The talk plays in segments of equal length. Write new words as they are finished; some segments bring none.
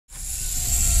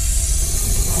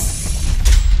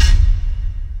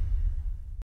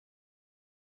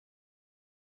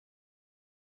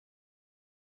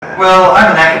Well, I'm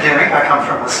an academic. I come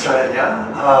from Australia.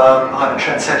 I'm a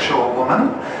transsexual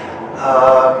woman.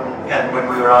 And when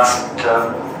we were asked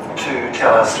to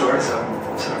tell our stories, I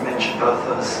sort of mentioned both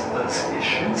those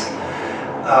issues.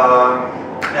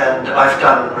 And I've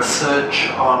done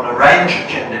research on a range of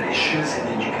gender issues in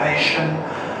education.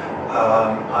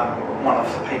 I'm one of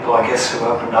the people, I guess, who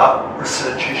opened up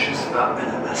research issues about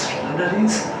men and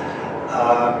masculinities.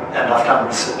 And I've done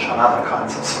research on other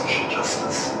kinds of social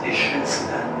justice issues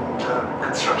and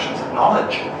constructions of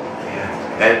knowledge. Yeah,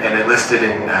 and it listed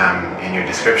in your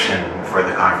description for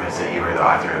the conference that you were the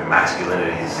author of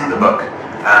Masculinities, the book.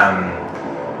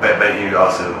 But you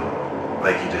also,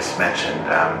 like you just mentioned,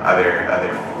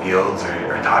 other fields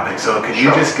or topics. So could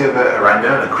you just give a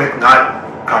rundown, a quick, not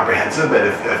comprehensive, but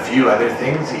a few other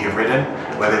things that you've written,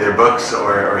 whether they're books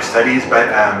or studies,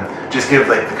 but just give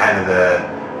like the kind of the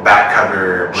back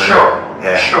cover. Sure.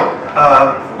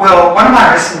 Well, one of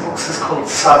my recent books is called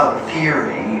Southern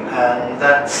Theory, and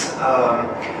that's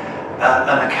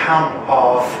an account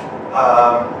of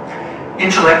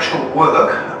intellectual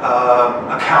work,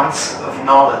 accounts of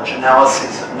knowledge,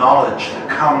 analyses of knowledge that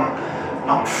come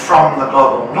not from the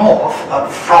global north, but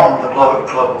from the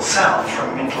global south,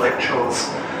 from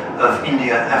intellectuals of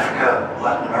India, Africa,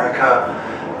 Latin America,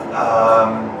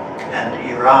 and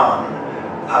Iran,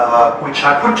 which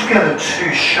I put together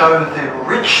to show the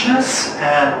richness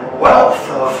and wealth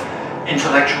of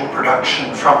intellectual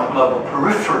production from the global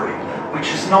periphery, which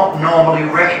is not normally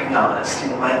recognized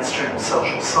in mainstream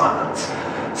social science.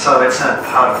 So it's a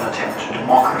part of an attempt to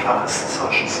democratize the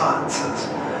social sciences.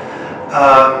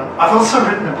 I've also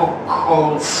written a book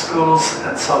called Schools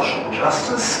and Social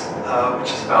Justice,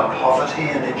 which is about poverty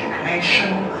and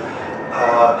education,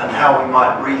 and how we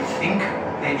might rethink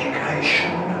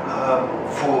education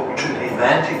to the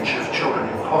advantage of children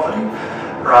in poverty,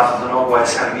 rather than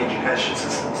always having education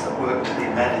systems that work to the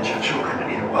advantage of children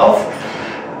in wealth.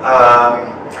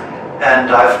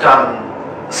 And I've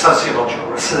done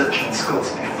sociological research in schools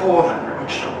before that,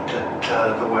 which looked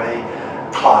at the way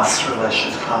class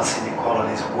relations, class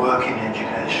inequalities work in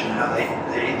education, how they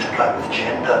interplay with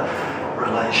gender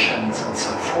relations and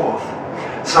so forth.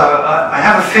 So I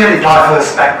have a fairly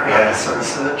diverse background as a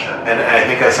researcher. And I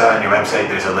think I saw on your website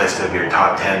there's a list of your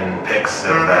top 10 picks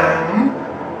of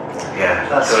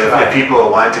That's so right. if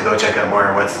people want to go check out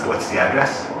more, what's the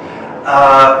address?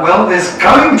 Well, there's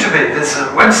a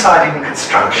website in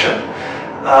construction,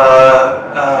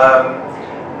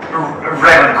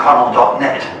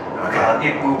 RaewynConnell.net.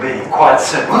 It will be quite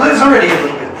soon. Well, there's already a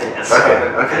little bit there, so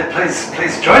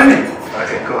please join me.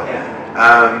 Okay, cool. Yeah.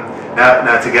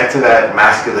 Now to get to that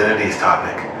masculinities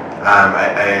topic,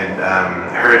 I had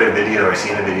heard a video or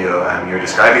seen a video. You were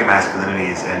describing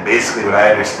masculinities, and basically what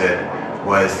I understood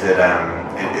was that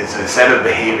it's a set of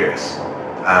behaviors,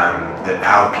 that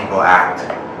how people act,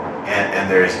 and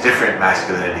there's different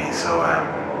masculinities. So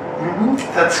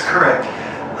that's correct.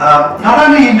 Not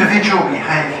only individual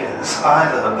behaviors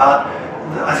either, but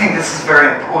I think this is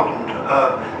very important.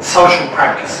 Social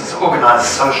practices, organized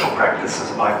social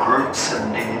practices by groups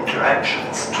and in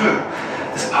interactions too,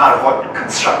 is part of what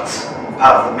constructs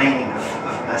part of the meaning of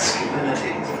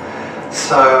masculinities.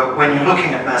 So when you're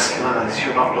looking at masculinities,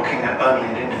 you're not looking at only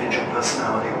an individual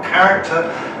personality or character,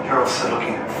 you're also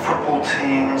looking at football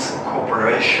teams,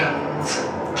 corporations,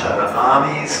 and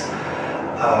armies,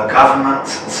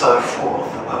 governments and so forth,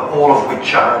 all of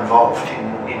which are involved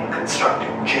in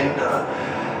constructing gender.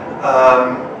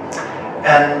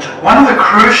 And one of the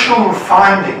crucial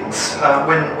findings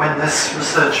when this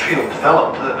research field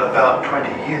developed about 20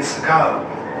 years ago,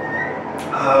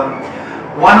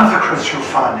 one of the crucial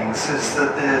findings is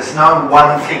that there's no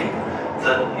one thing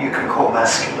that you can call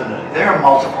masculinity. There are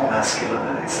multiple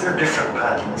masculinities. There are different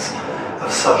patterns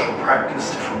of social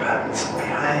practice, different patterns of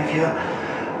behavior.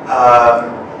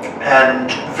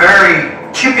 And very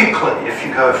typically, if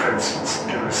you go, for instance,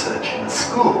 and do research in a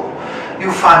school,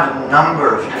 you'll find a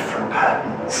number of different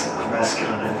patterns of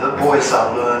masculinity that boys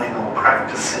are learning or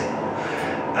practicing,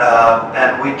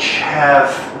 and which have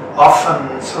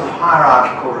often sort of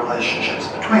hierarchical relationships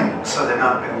between them. So there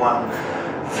might be one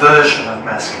version of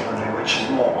masculinity which is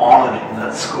more honoured in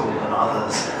that school than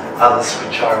others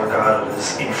which are regarded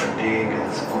as infant-dig,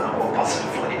 or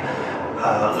positively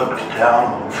looked down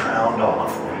on, frowned on.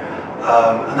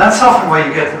 And that's often where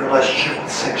you get the relationship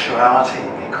with sexuality,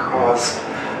 because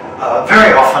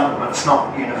very often, it's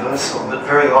not universal, but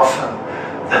very often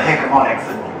the hegemonic,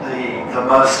 the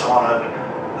most honoured,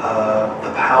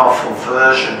 the powerful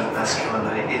version of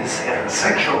masculinity is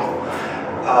heterosexual,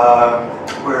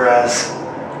 whereas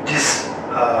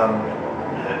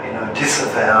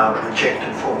disavowed,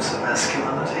 rejected forms of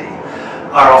masculinity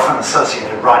are often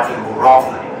associated, rightly or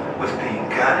wrongly, with being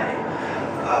gay.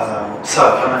 So, I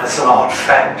mean, it's an odd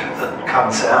fact that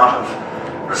comes out of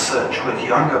research with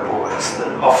younger boys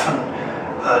that often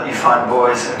you find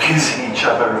boys accusing each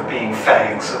other of being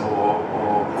fags or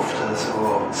woofers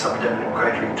or some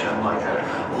denigratory term like that,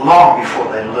 long before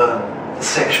they learn the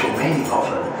sexual meaning of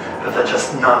it, but they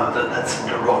just know that that's a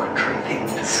derogatory thing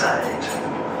to say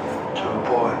to a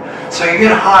boy. So you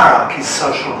get hierarchies,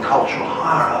 social and cultural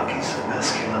hierarchies of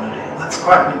masculinity, and that's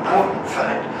quite an important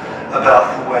fact about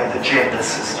the way the gender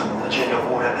system, the gender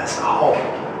order as a whole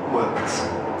works.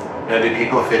 Now, do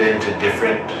people fit into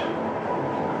different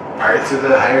parts of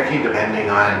the hierarchy depending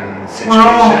on situation,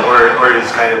 or is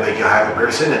kind of like you'll have a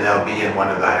person and they'll be in one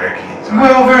of the hierarchies?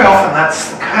 Well, very often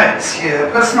that's the case, yeah. A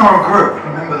person or a group,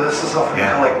 remember this is often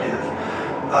collective.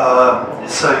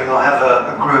 So you'll have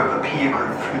a group, a peer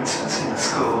group, for instance, in a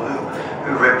school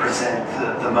who represent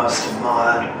the most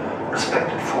admired,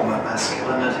 respected form of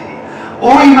masculinity.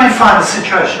 Or you may find a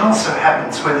situation also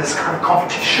happens where there's kind of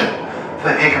competition for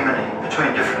hegemony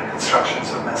between different constructions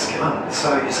of masculinity.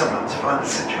 So you sometimes find a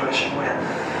situation where,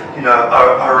 you know,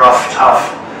 a rough,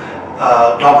 tough,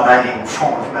 dominating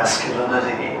form of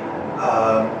masculinity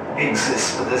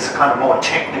exists, but there's a kind of more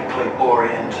technically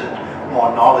oriented,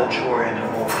 more knowledge-oriented,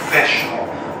 more professional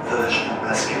version of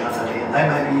masculinity, and they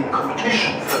may be in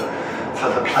competition for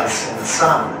the place in the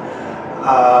sun.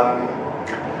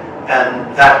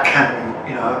 And that can,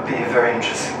 you know, be a very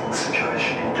interesting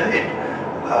situation indeed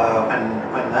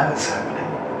when that is happening.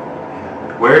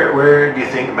 Where do you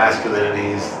think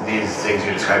masculinities, these things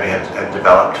you're describing, have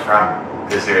developed from?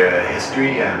 Is there a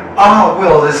history? Oh,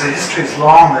 well, there's a history as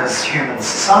long as human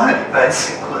society,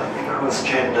 basically, because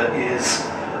gender is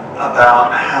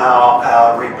about how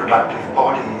our reproductive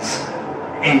bodies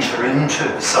enter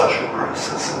into social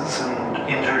processes and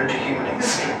enter into human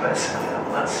history, basically.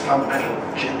 That's fundamentally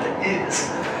what gender is.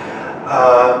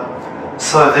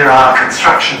 So there are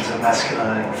constructions of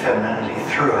masculinity and femininity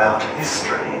throughout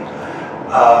history,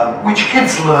 which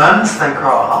kids learn as they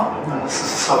grow up. I mean, this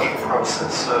is a social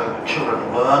process, so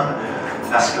children learn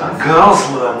masculinity. Girls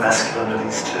learn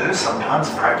masculinities too, sometimes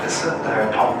practice it. There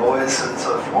are tomboys and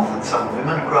so forth, and some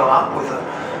women grow up with a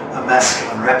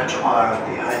masculine repertoire of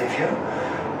behaviour.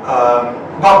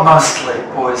 But mostly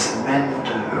boys and men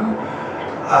do.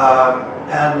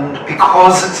 And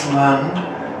because it's learned,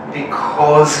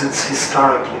 because it's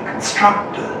historically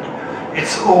constructed,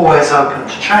 it's always open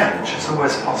to change. It's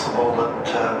always possible that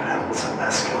patterns of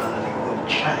masculinity will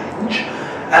change,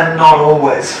 and not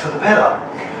always for the better.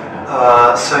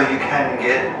 So you can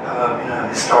get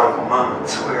historical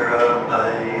moments where a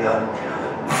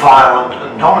violent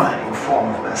and dominating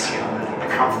form of masculinity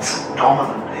becomes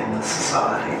dominant in the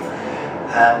society,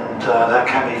 and that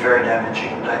can be very damaging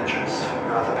and dangerous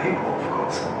for other people, of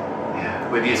course. Yeah.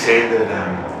 Would you say that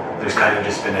there's kind of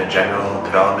just been a general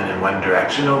development in one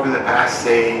direction over the past,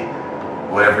 say,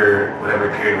 whatever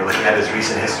period we're looking at as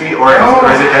recent history, or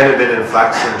has it kind of been in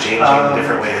flux and changing in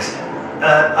different ways?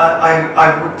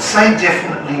 I would say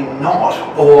definitely not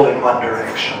all in one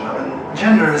direction. I mean,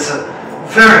 gender is a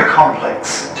very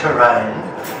complex terrain,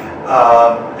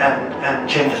 and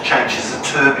gender change is a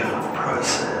turbulent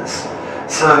process.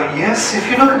 So yes, if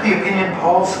you look at the opinion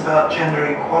polls about gender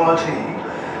equality,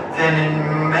 then in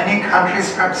many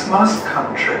countries, perhaps most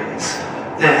countries,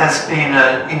 there has been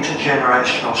an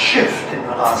intergenerational shift in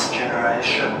the last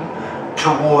generation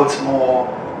towards more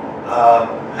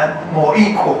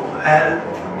equal,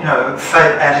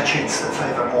 attitudes that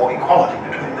favour more equality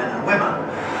between men and women.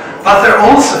 But there are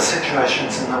also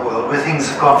situations in the world where things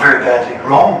have gone very badly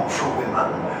wrong for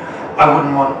women. I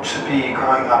wouldn't want to be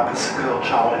growing up as a girl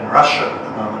child in Russia at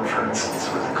the moment, for instance,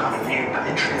 with a kind of new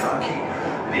patriarchy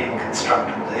being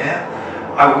constructed there.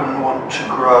 I wouldn't want to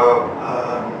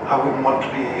I wouldn't want to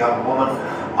be a young woman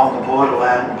on the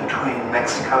borderland between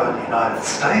Mexico and the United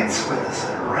States, where there's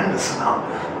a horrendous amount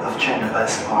of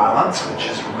gender-based violence, which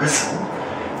has risen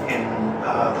in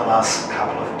the last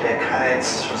couple of decades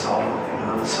as a result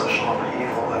of the social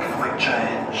upheaval, economic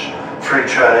change, free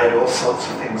trade, all sorts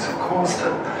of things have caused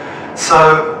it.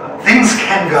 So things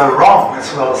can go wrong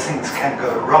as well as things can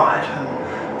go right, and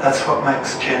that's what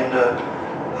makes gender,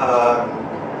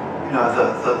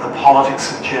 the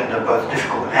politics of gender both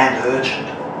difficult and urgent.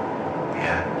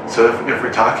 Yeah. So if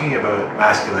we're talking about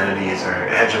masculinities or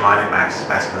hegemonic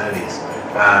masculinities,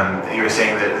 you were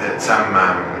saying that some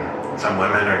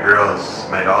women or girls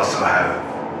might also have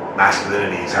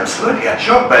masculinities. Absolutely, yeah,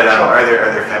 sure. But sure. Are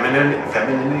there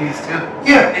femininities too?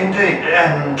 Yeah, indeed,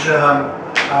 and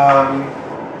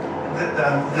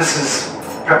this is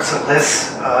perhaps a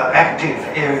less active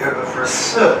area of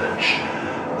research,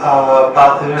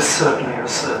 but there is certainly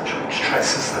research which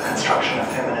traces the construction of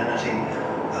femininity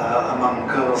among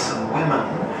girls and women.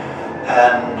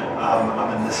 And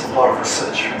I mean, there's a lot of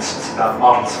research, for instance, about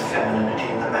models of femininity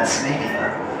in the mass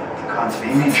media, the kinds of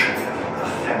imagery of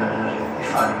femininity you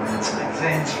find in women's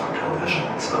magazines or on television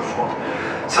and so forth.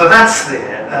 So that's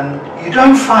there, and you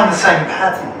don't find the same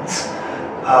patterns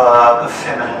of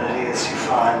femininity as you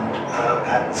find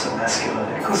patterns of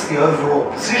masculinity, because the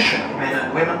overall position of men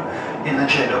and women in the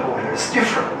gender order is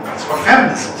different. And that's what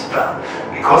feminism is about,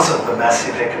 because of the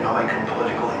massive economic and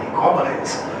political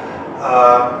inequalities.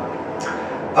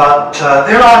 But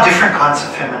there are different kinds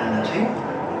of femininity.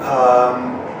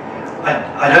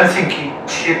 I don't think you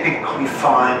typically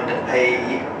find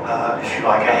a, if you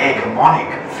like, a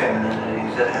hegemonic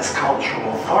femininity that has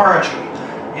cultural authority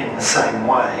in the same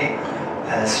way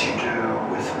as you do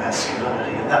with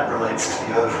masculinity, and that relates to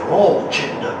the overall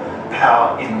gender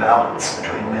power imbalance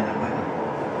between men and women.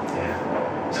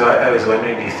 Yeah. So I was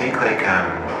wondering, do you think like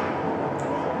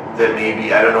that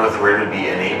maybe, I don't know if the word would be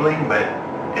enabling, but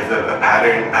if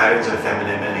patterns of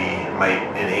femininity might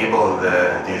enable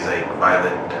these like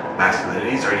violent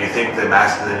masculinities, or do you think the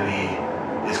masculinity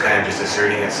is kind of just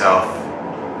asserting itself,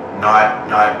 not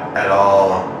at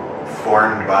all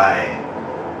formed by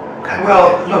kind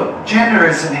well, look, gender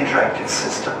is an interactive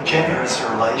system. Gender is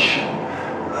a relation,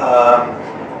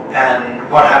 and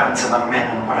what happens among men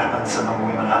and what happens among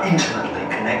women are intimately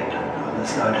connected, and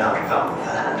there's no doubt about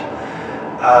that.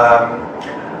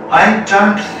 I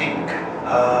don't think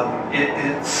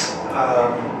it's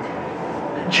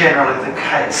generally the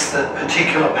case that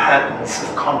particular patterns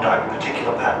of conduct,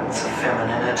 particular patterns of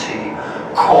femininity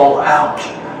call out,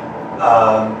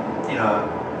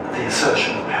 the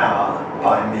assertion of power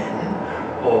by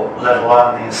men, or let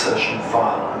alone the assertion of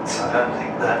violence. I don't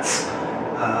think that's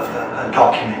a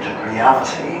documented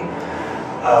reality.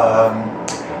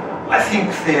 I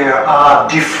think there are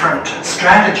different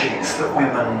strategies that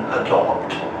women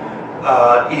adopt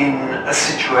in a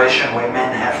situation where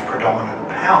men have predominant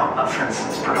power, for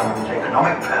instance, predominant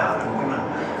economic power, and women,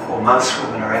 or most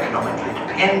women, are economically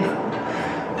dependent.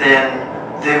 Then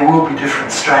there will be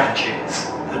different strategies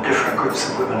that different groups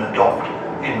of women adopt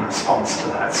in response to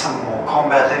that. Some more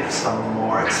combative, some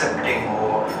more accepting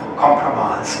or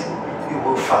compromising. You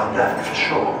will find that for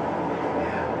sure.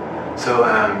 Yeah. So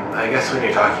I guess when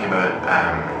you're talking about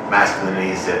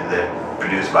masculinities that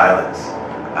produce violence,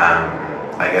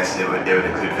 I guess it would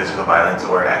include physical violence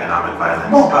or economic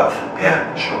violence. Well, both.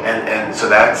 Yeah, sure. And so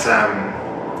that's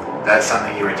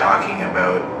something you were talking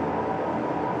about,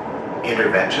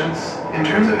 interventions in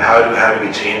terms of how do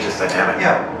we change this dynamic?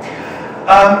 Yeah.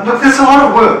 Look, there's a lot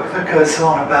of work that goes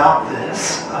on about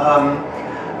this.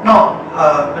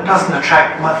 It doesn't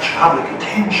attract much public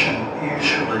attention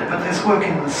usually, but there's work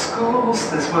in the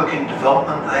schools, there's work in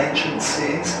development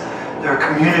agencies, there are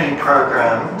community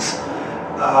programs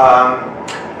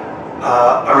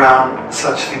around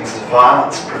such things as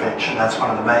violence prevention. That's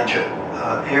one of the major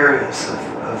areas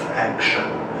of action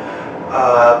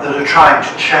that are trying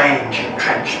to change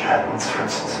entrenched patterns, for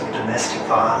instance, of domestic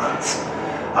violence.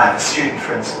 I have a student,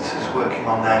 for instance, who's working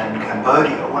on that in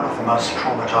Cambodia, one of the most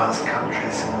traumatized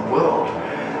countries in the world,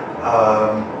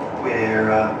 where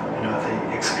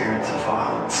the experience of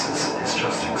violence is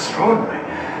just extraordinary.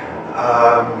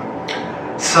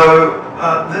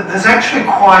 There's actually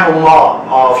quite a lot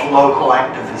of local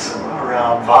activism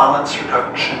around violence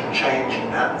reduction,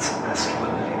 changing patterns of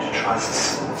masculinity to try to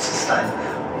sustain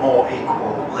more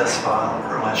equal, less violent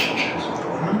relationships with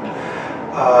women.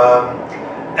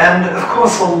 And of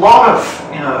course, a lot of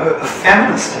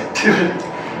feminist activity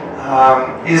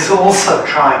is also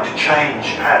trying to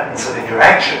change patterns of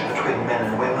interaction between men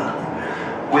and women,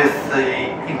 with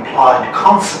the implied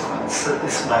consequence that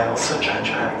this may also change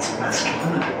patterns of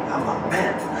masculinity among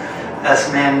men,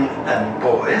 as men and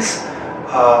boys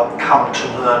come to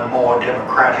learn more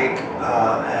democratic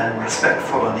and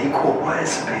respectful and equal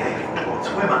ways of behaving towards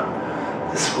women.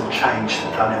 This will change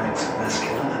the dynamics of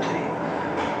masculinity.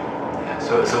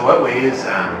 So what ways,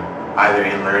 either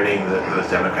in learning those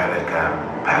democratic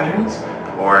patterns,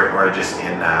 or just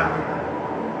in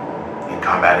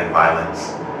combating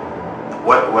violence,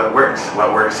 what works?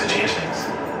 What works to change things?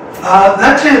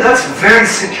 That's very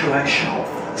situational.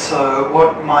 So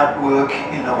what might work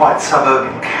in a white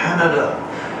suburb in Canada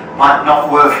might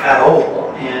not work at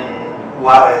all in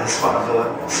Juarez, one of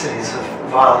the cities of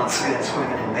violence against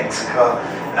women in Mexico,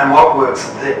 and what works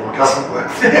there or doesn't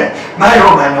work there may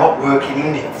or may not work in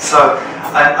India. So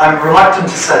I'm reluctant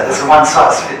to say there's a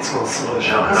one-size-fits-all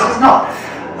solution, because there's not.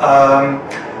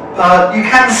 But you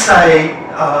can say,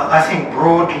 I think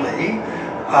broadly,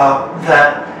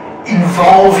 that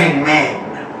involving men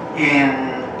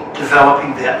in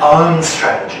developing their own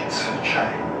strategies for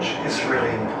change is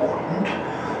really important.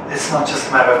 It's not just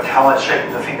a matter of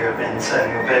shaking the finger at men and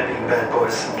saying you're being bad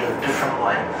boys and do it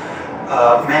differently.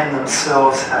 Men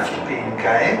themselves have to be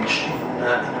engaged in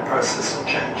the process of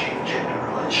changing gender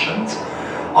relations.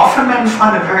 Often men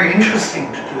find it very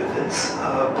interesting to do this.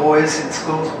 Boys in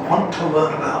schools want to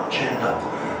learn about gender.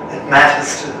 It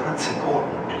matters to them, it's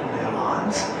important in their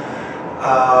lives.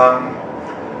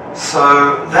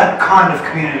 So that kind of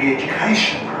community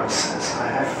education process I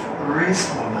have a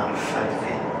reasonable amount of faith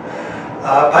in.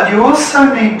 But you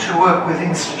also need to work with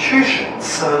institutions,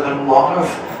 so that a lot of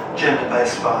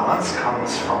gender-based violence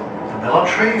comes from the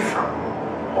military,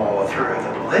 or through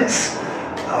the police,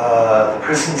 the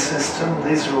prison system.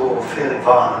 These are all fairly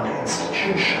violent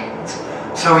institutions.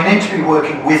 So we need to be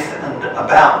working with and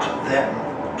about them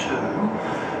too,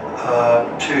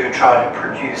 to try to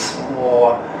produce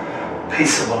more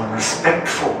peaceable and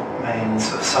respectful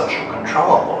means of social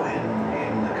control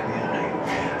in the community.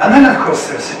 And then of course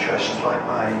there are situations like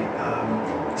my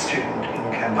student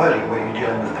in Cambodia where you're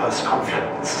dealing with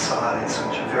post-conflict societies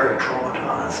which are very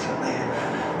traumatized, and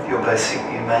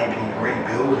you may be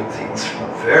rebuilding things from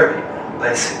a very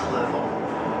basic level,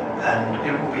 and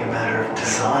it will be a matter of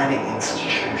designing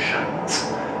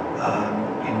institutions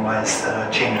in ways that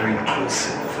are gender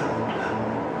inclusive and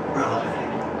relatively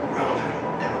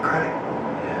democratic.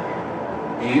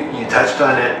 You touched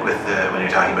on it with when you're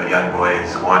talking about young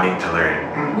boys wanting to learn,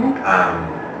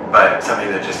 but something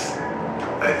that just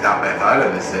I thought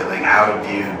of is that, like, how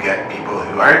do you get people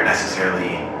who aren't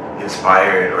necessarily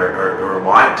inspired or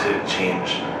want to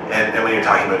change? And when you're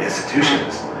talking about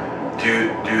institutions,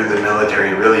 do the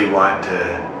military really want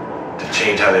to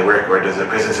change how they work, or does the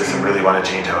prison system really want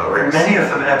to change how it works? Many of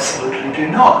them absolutely do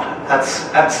not. That's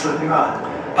absolutely right.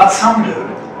 But some do.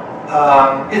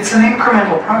 It's an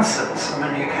incremental process. I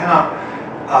mean, you cannot...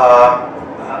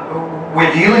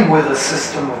 we're dealing with a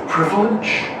system of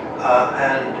privilege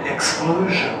and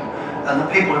exclusion, and the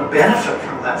people who benefit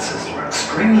from that system are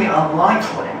extremely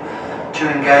unlikely to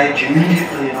engage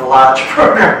immediately in a large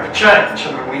program of change.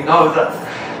 I mean, we know that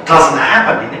doesn't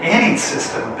happen in any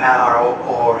system of power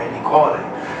or inequality.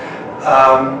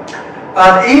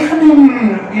 But even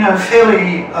in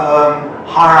fairly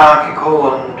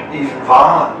hierarchical and even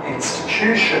violent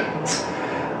institutions,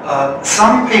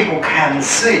 some people can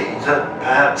see that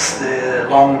perhaps their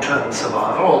long-term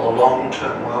survival or the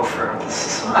long-term welfare of the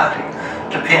society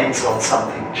depends on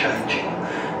something changing.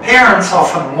 Parents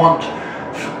often want,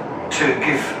 to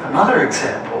give another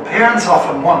example, parents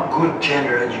often want good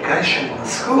gender education in the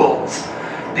schools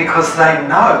because they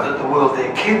know that the world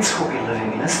their kids will be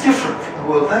living in is different from the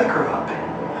world they grew up in.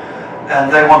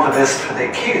 And they want the best for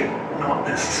their kid, not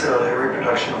necessarily a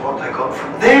reproduction of what they got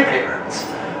from their parents.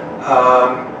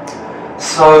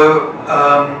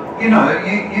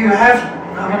 You have,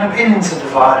 opinions are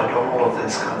divided on all of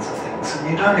these kinds of things, and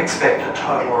you don't expect a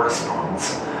total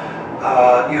response.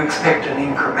 You expect an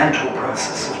incremental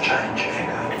process of change if you're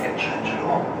going to get change at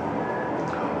all.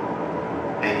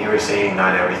 And you were saying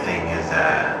not everything is,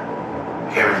 I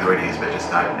can't remember the word you used, but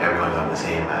just not everyone's on the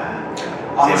same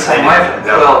wavelength.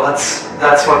 Well,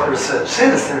 that's what the research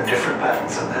says. There are different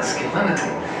patterns of masculinity,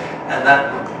 and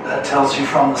that tells you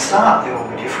from the start there will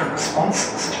be different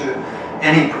responses to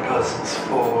any proposals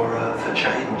for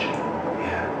change.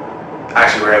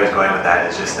 Actually, where I was going with that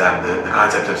is just the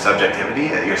concept of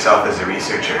subjectivity, yourself as a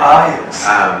researcher. Yes.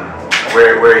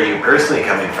 Where are you personally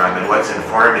coming from, and what's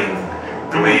informing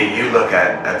the way you look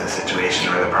at the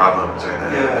situation or the problems or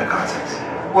the concepts?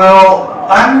 Well,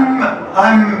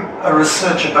 I'm a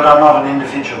researcher, but I'm not an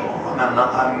individual.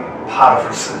 I'm part of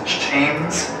research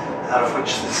teams out of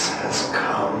which this has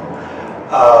come.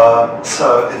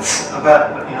 So it's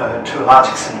about, to a large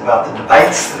extent about the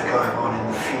debates that are going on in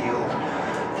the field,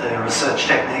 the research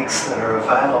techniques that are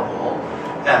available,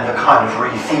 and the kind of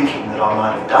rethinking that I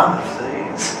might have done of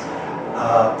these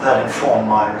that inform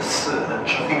my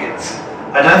research.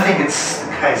 I don't think it's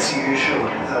the case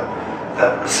usually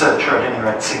that research, or at any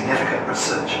rate significant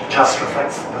research, just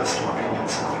reflects the personal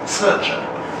opinions of the researcher.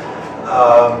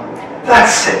 That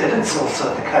said, it's also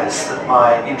the case that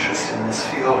my interest in this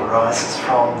field arises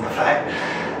from the fact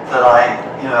that I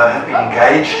have been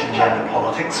engaged in gender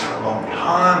politics for a long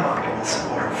time. I've been a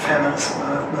supporter of feminist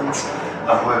movements.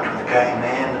 I've worked with gay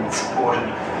men and supported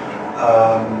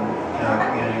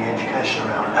community education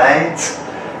around AIDS.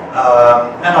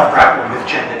 And I've grappled with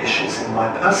gender issues in my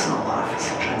personal life as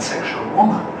a transsexual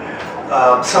woman.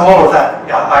 So all of that,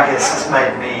 I guess, has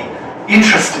made me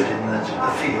interested in the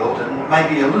field, and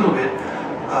maybe a little bit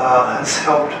has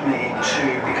helped me to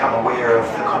become aware of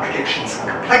the contradictions and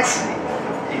complexity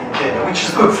in gender, which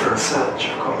is good for research,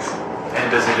 of course.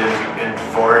 And does it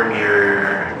inform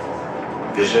your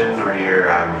vision or your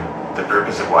the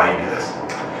purpose of why you do this?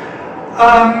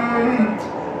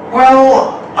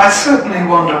 Well, I certainly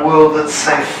want a world that's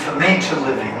safe for me to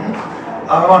live in.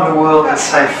 I want a world that's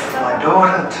safe for my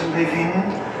daughter to live in.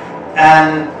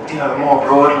 And, you know, more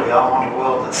broadly, I want a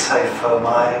world that's safe for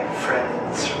my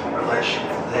friends in relation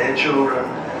to their children,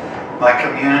 my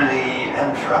community,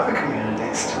 and for other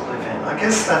communities to live in. I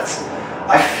guess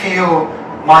I feel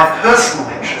my personal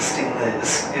interest in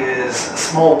this is a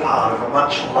small part of a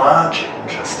much larger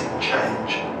interest in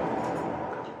change.